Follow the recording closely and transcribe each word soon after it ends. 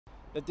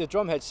The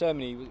Drumhead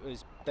ceremony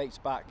dates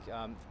back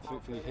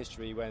through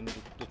history when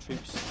the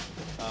troops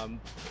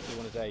they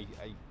wanted a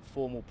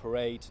formal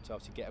parade to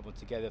obviously get everyone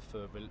together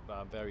for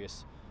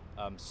various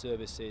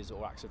services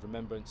or acts of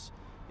remembrance.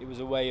 It was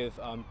a way of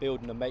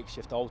building a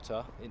makeshift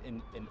altar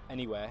in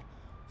anywhere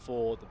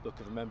for the Book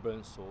of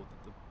Remembrance or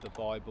the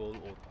Bible,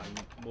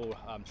 and more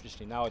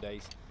traditionally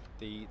nowadays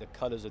the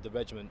colours of the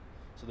regiment,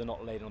 so they're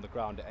not laid on the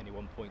ground at any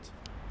one point.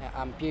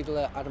 I'm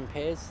Bugler Adam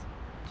Peers.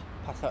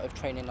 Pass out of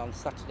training on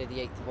Saturday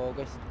the 8th of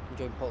August and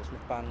join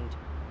Portsmouth Band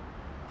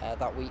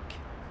that week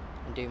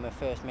and do my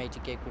first major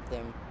gig with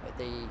them at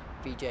the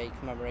VJ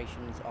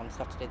commemorations on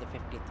Saturday the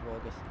 15th of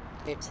August.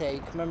 It's a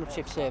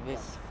commemorative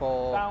service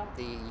for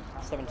the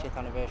 70th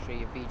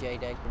anniversary of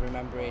VJ Day,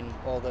 remembering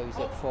all those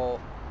that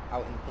fought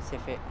out in the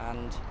Pacific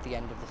and the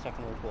end of the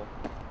Second World War.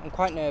 I'm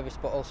quite nervous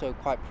but also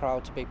quite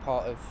proud to be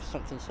part of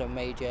something so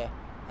major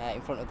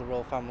in front of the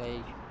royal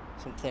family,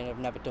 something I've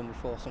never done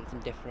before, something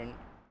different.